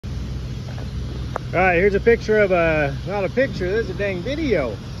All right, here's a picture of not a picture, this is a dang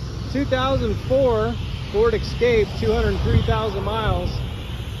video. 2004 Ford Escape, 203,000 miles.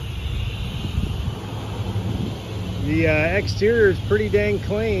 The exterior is pretty dang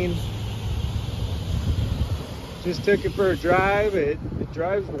clean. Just took it for a drive. It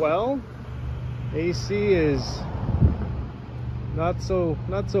drives well. AC is not so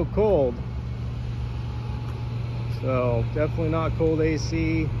cold. So definitely not cold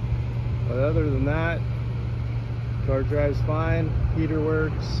AC. But other than that, car drives fine. Heater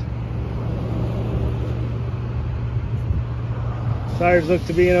works. Tires look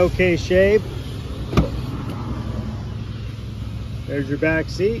to be in okay shape. There's your back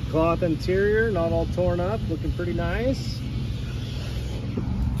seat, cloth interior, not all torn up, looking pretty nice.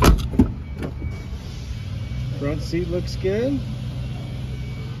 Front seat looks good.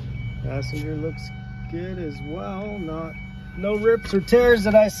 Passenger looks good as well. No rips or tears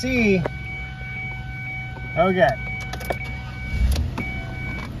that I see. Okay.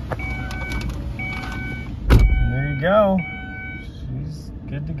 And there you go. She's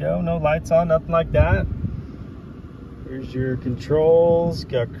good to go. No lights on, nothing like that. Here's your controls.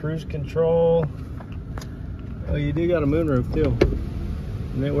 Got cruise control. Oh, you do got a moonroof too.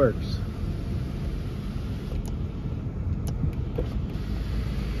 And it works.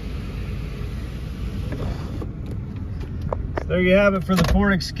 So there you have it for the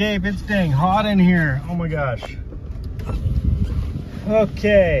Ford Escape. It's dang hot in here. Oh my gosh.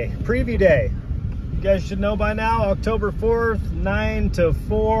 Okay, preview day. You guys should know by now, October 4th, 9 to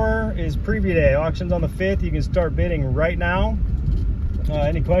 4 is preview day. Auction's on the 5th. You can start bidding right now.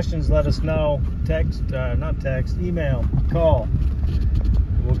 Any questions, let us know. Email, call.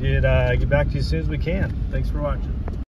 We'll get back to you as soon as we can. Thanks for watching.